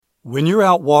When you're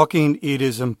out walking, it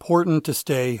is important to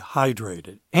stay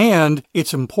hydrated. And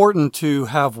it's important to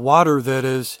have water that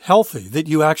is healthy, that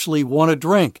you actually want to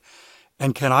drink.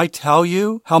 And can I tell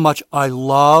you how much I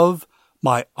love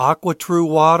my AquaTrue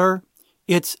water?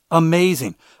 It's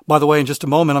amazing. By the way, in just a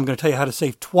moment, I'm going to tell you how to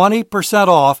save 20%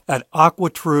 off at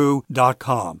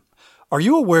aquatrue.com. Are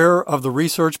you aware of the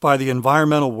research by the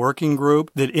Environmental Working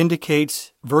Group that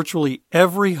indicates virtually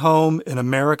every home in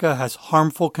America has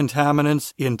harmful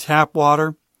contaminants in tap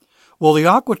water? Well, the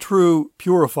AquaTrue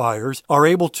purifiers are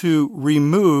able to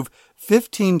remove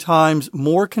 15 times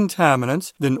more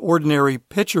contaminants than ordinary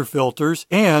pitcher filters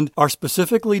and are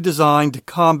specifically designed to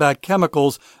combat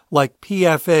chemicals like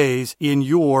PFAS in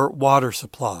your water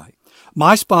supply.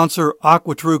 My sponsor,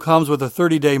 AquaTrue, comes with a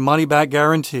 30-day money-back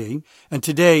guarantee, and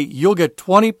today you'll get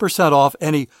 20% off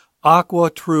any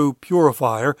AquaTrue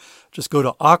purifier. Just go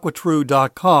to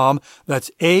aquatrue.com.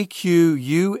 That's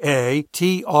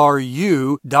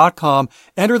AQUATRU.com.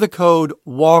 Enter the code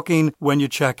WALKING when you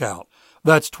check out.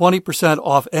 That's 20%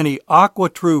 off any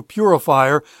AquaTrue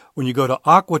purifier when you go to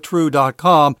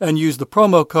aquatrue.com and use the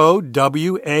promo code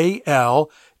WALKING.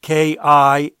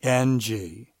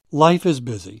 Life is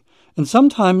busy, and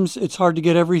sometimes it's hard to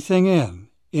get everything in,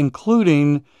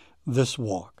 including this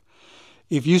walk.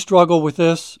 If you struggle with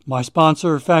this, my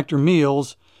sponsor, Factor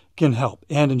Meals, can help.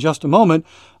 And in just a moment,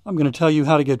 I'm going to tell you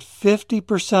how to get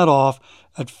 50% off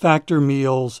at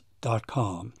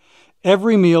factormeals.com.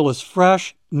 Every meal is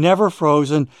fresh, never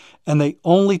frozen, and they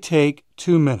only take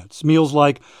 2 minutes. Meals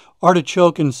like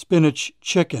artichoke and spinach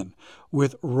chicken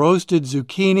with roasted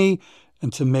zucchini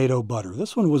and tomato butter.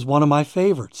 This one was one of my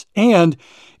favorites. And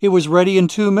it was ready in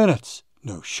 2 minutes.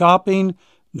 No shopping,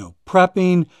 no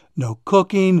prepping, no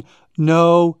cooking,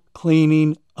 no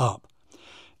cleaning up.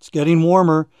 It's getting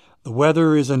warmer. The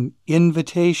weather is an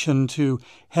invitation to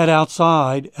head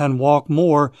outside and walk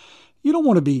more. You don't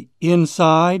want to be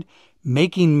inside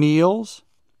making meals.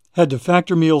 Head to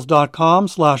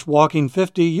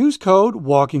factormeals.com/walking50. Use code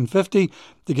WALKING50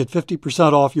 to get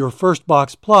 50% off your first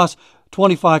box plus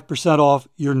 25% off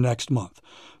your next month.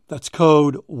 That's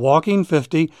code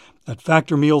WALKING50 at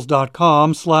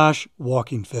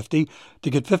factormeals.com/walking50 to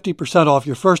get 50% off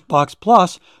your first box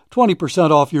plus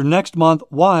 20% off your next month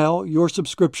while your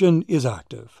subscription is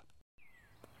active.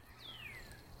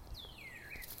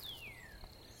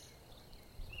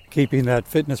 Keeping that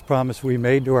fitness promise we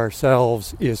made to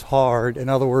ourselves is hard. In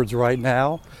other words, right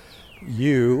now,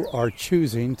 you are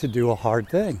choosing to do a hard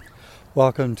thing.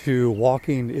 Welcome to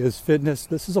Walking is Fitness.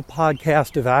 This is a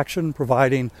podcast of action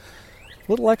providing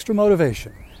a little extra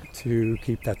motivation to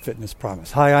keep that fitness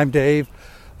promise. Hi, I'm Dave.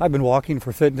 I've been walking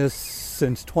for fitness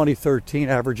since 2013,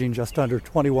 averaging just under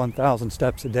 21,000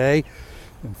 steps a day.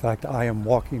 In fact, I am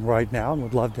walking right now and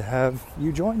would love to have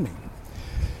you join me.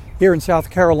 Here in South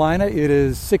Carolina, it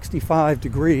is 65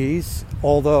 degrees,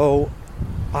 although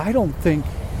I don't think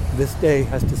this day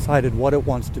has decided what it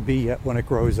wants to be yet when it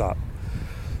grows up.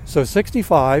 So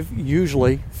 65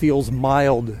 usually feels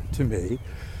mild to me,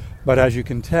 but as you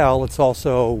can tell, it's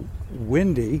also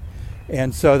windy,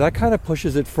 and so that kind of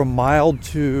pushes it from mild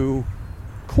to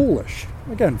coolish,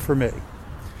 again, for me.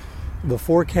 The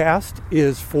forecast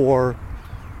is for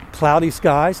cloudy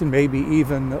skies and maybe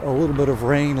even a little bit of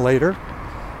rain later.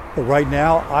 But right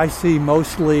now, I see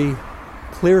mostly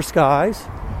clear skies,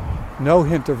 no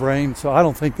hint of rain, so I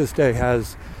don't think this day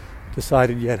has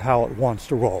decided yet how it wants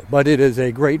to roll. But it is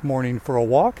a great morning for a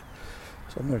walk,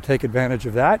 so I'm going to take advantage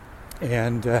of that,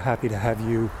 and happy to have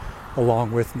you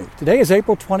along with me. Today is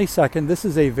April 22nd. This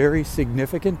is a very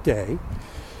significant day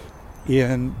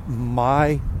in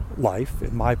my life,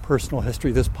 in my personal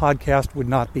history. This podcast would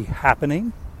not be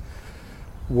happening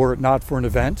were it not for an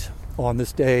event on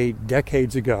this day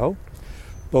decades ago,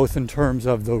 both in terms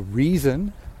of the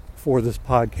reason for this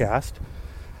podcast,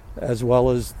 as well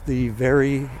as the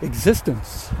very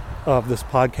existence of this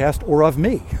podcast or of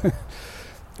me.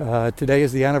 Today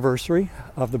is the anniversary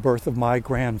of the birth of my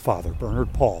grandfather,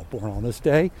 Bernard Paul, born on this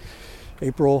day,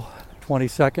 April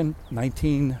 22nd,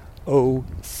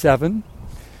 1907.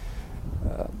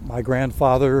 My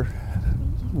grandfather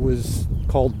was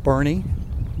called Bernie.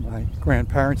 My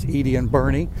grandparents, Edie and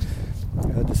Bernie,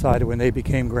 decided when they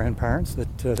became grandparents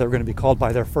that they were going to be called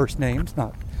by their first names,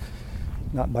 not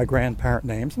by grandparent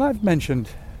names. And I've mentioned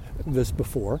this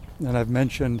before, and I've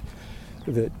mentioned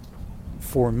that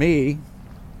for me,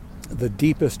 the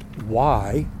deepest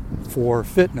why for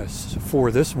fitness, for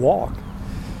this walk,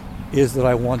 is that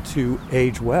I want to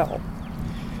age well.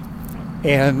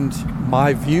 And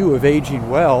my view of aging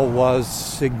well was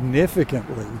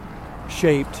significantly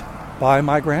shaped by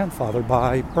my grandfather,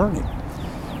 by Bernie.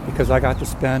 because I got to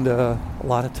spend a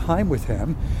lot of time with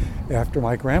him after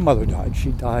my grandmother died.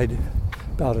 She died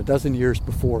about a dozen years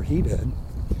before he did.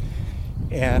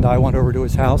 And I went over to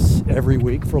his house every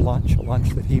week for lunch, a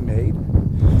lunch that he made.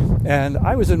 And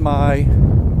I was in my,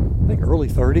 I think, early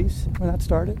 30s when that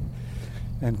started,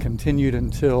 and continued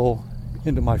until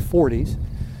into my 40s.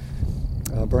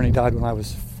 Bernie died when I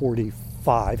was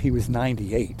 45. He was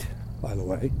 98, by the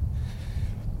way.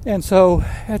 And so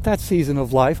at that season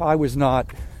of life, I was not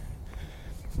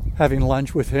having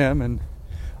lunch with him, and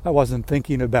I wasn't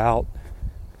thinking about,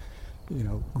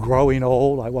 growing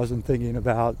old. I wasn't thinking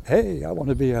about, hey, I want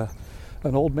to be an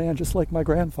old man just like my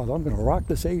grandfather. I'm going to rock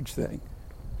this age thing.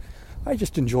 I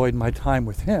just enjoyed my time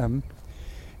with him,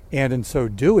 and in so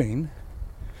doing,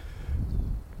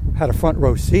 had a front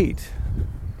row seat,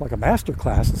 like a master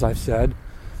class, as I've said,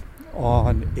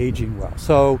 on aging well.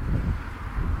 So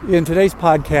in today's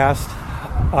podcast,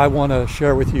 I want to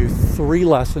share with you 3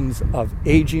 lessons of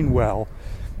aging well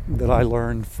that I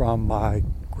learned from my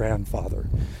grandfather.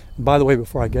 And by the way,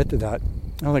 before I get to that,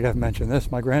 I don't think I've mentioned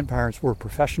this. My grandparents were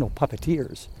professional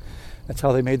puppeteers. That's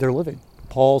how they made their living.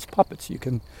 Paul's Puppets. You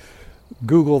can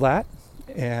Google that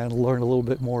and learn a little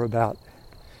bit more about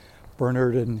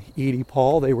Bernard and Edie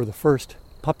Paul. They were the first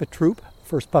puppet troupe,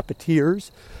 first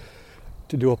puppeteers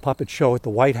to do a puppet show at the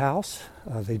White House.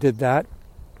 They did that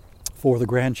for the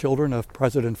grandchildren of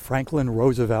President Franklin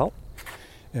Roosevelt.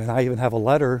 And I even have a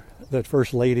letter that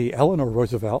First Lady Eleanor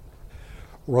Roosevelt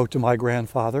wrote to my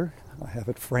grandfather. I have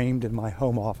it framed in my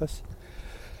home office.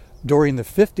 During the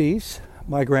 50s,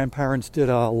 my grandparents did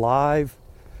a live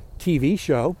TV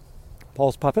show,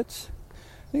 Paul's Puppets.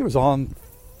 I think it was on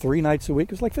 3 nights a week.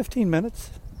 It was like 15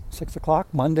 minutes, 6 o'clock,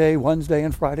 Monday, Wednesday,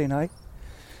 and Friday night.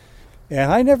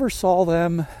 And I never saw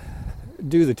them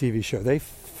do the TV show.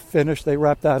 They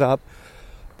wrapped that up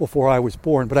before I was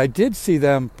born. But I did see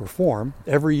them perform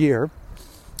every year.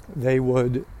 They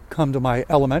would come to my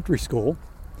elementary school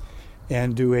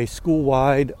and do a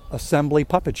school-wide assembly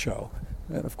puppet show.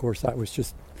 And of course, that was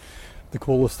just the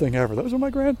coolest thing ever. Those are my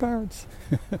grandparents.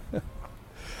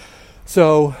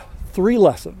 So, 3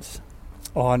 lessons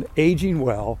on aging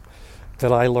well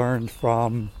that I learned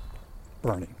from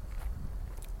Bernie.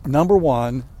 Number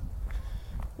 1,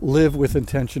 live with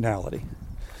intentionality.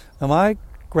 Now, my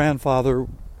grandfather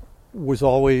was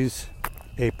always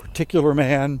a particular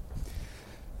man.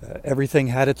 Everything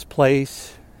had its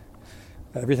place.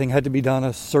 Everything had to be done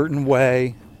a certain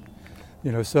way.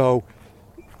 So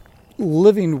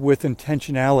living with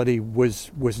intentionality was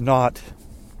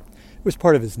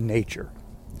part of his nature.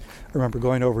 I remember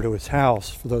going over to his house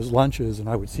for those lunches, and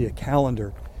I would see a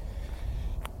calendar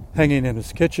hanging in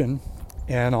his kitchen,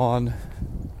 and on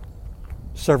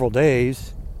several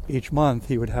days each month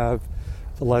he would have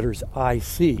the letters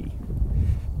IC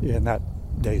in that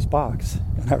day's box.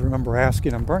 And I remember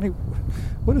asking him, Bernie,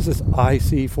 what is this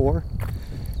IC for?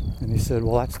 And he said,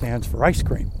 well, that stands for ice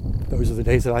cream. Those are the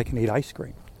days that I can eat ice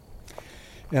cream.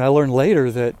 And I learned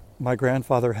later that my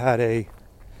grandfather had a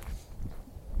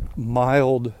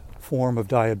mild form of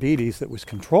diabetes that was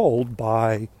controlled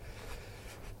by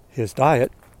his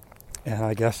diet. And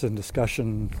I guess in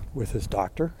discussion with his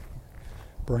doctor,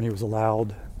 Bernie was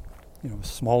allowed, a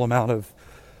small amount of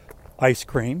ice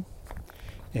cream.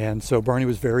 And so Bernie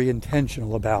was very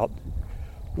intentional about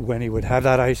when he would have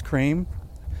that ice cream.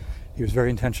 He was very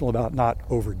intentional about not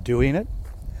overdoing it.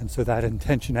 And so that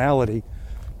intentionality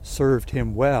served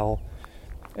him well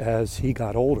as he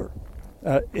got older.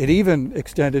 It even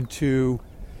extended to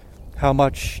how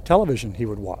much television he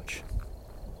would watch.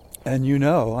 And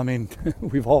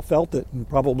we've all felt it and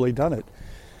probably done it.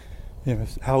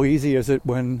 How easy is it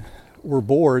when we're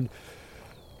bored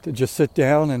to just sit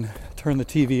down and turn the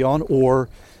TV on, or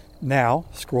now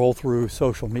scroll through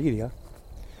social media.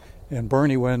 And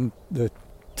Bernie, when the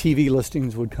TV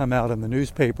listings would come out in the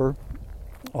newspaper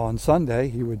on Sunday,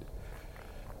 he would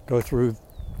go through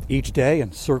each day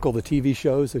and circle the TV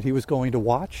shows that he was going to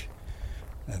watch.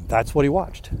 And that's what he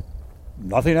watched.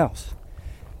 Nothing else.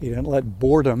 He didn't let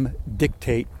boredom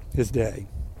dictate his day.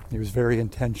 He was very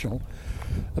intentional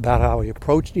about how he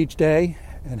approached each day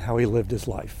and how he lived his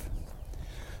life.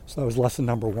 So that was lesson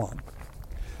number 1.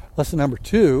 Lesson number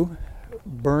 2,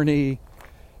 Bernie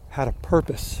had a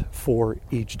purpose for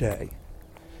each day.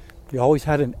 He always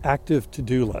had an active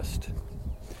to-do list.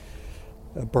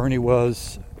 Bernie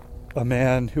was a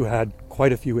man who had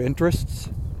quite a few interests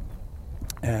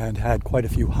and had quite a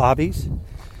few hobbies.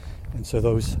 And so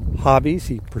those hobbies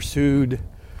he pursued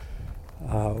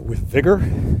with vigor,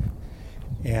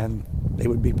 and they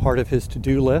would be part of his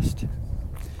to-do list.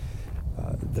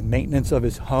 The maintenance of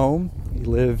his home. He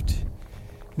lived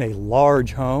in a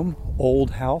large home,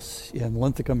 old house in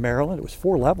Linthicum, Maryland. It was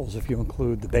 4 levels if you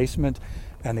include the basement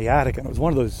and the attic, and it was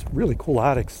one of those really cool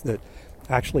attics that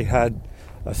actually had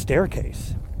a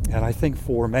staircase. And I think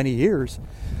for many years,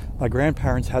 my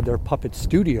grandparents had their puppet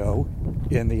studio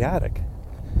in the attic.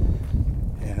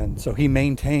 And so he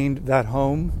maintained that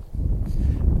home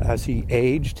as he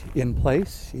aged in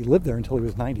place. He lived there until he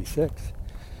was 96.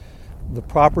 The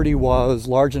property was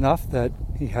large enough that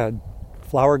he had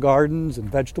flower gardens and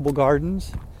vegetable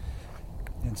gardens,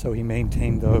 and so he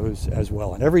maintained those as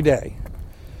well. And every day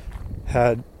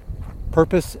had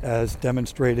purpose as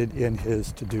demonstrated in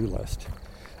his to-do list.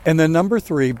 And then number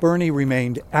 3, Bernie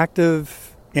remained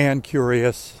active and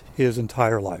curious his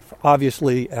entire life.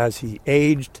 Obviously, as he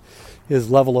aged, his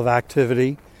level of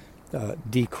activity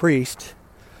decreased,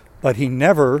 but he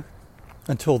never,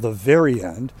 until the very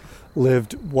end,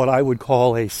 lived what I would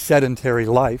call a sedentary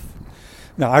life.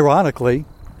 Now, ironically,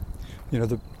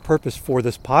 the purpose for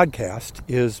this podcast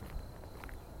is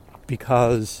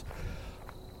because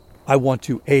I want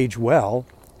to age well,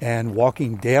 and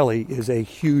walking daily is a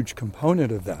huge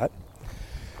component of that.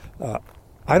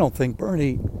 I don't think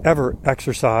Bernie ever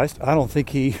exercised. I don't think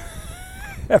he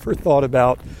ever thought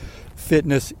about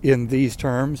fitness in these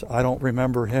terms. I don't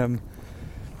remember him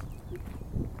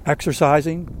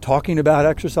exercising, talking about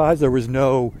exercise. There was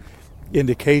no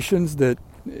indications that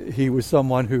he was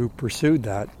someone who pursued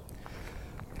that.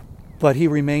 But he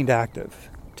remained active,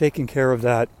 taking care of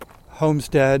that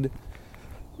homestead.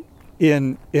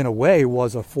 In a way,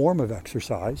 was a form of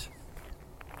exercise.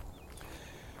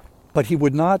 But he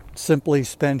would not simply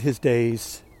spend his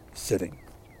days sitting.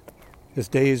 His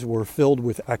days were filled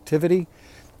with activity,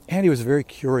 and he was a very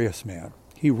curious man.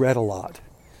 He read a lot.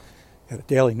 He had a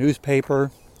daily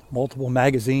newspaper, multiple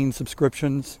magazine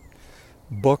subscriptions,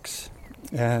 books,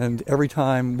 and every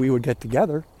time we would get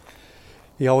together,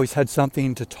 he always had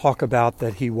something to talk about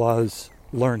that he was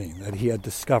learning, that he had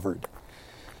discovered.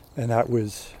 And that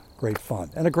was great fun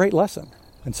and a great lesson.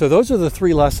 And so those are the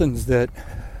 3 lessons that,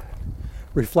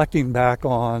 reflecting back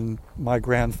on my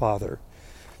grandfather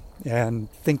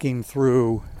and thinking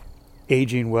through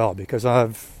aging well, because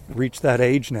I've reached that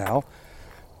age now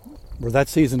where that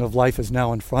season of life is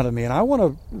now in front of me, and I want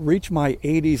to reach my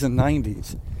 80s and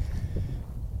 90s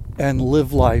and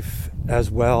live life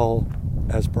as well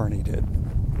as Bernie did.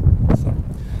 So,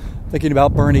 thinking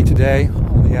about Bernie today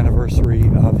on the anniversary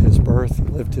of his birth. He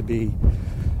lived to be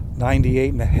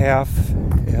 98 and a half,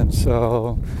 and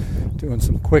so doing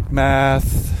some quick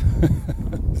math,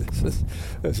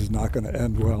 this is not going to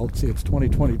end well. Let's see, it's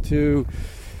 2022.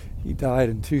 He died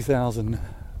in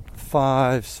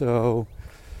 2005, so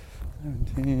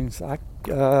 17. So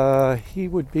he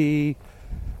would be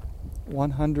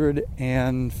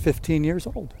 115 years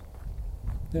old.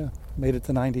 Yeah, made it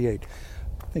to 98.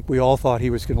 I think we all thought he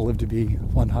was going to live to be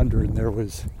 100, and there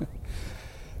was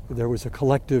a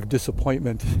collective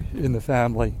disappointment in the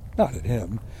family, not at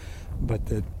him, but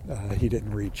that he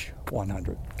didn't reach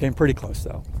 100. Came pretty close,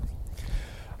 though.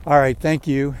 All right, thank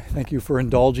you. Thank you for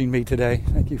indulging me today.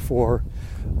 Thank you for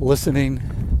listening.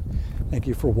 Thank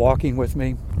you for walking with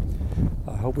me.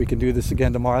 I hope we can do this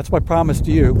again tomorrow. That's my promise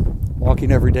to you,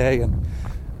 walking every day, and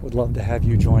would love to have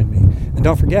you join me. And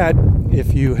don't forget,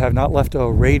 if you have not left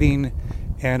a rating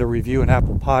and a review in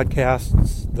Apple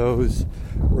Podcasts, those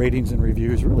ratings and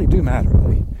reviews really do matter.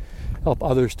 They help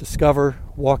others discover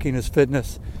walking as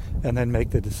fitness and then make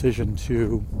the decision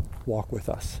to walk with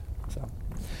us. So,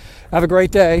 have a great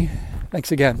day.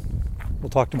 Thanks again. We'll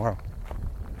talk tomorrow.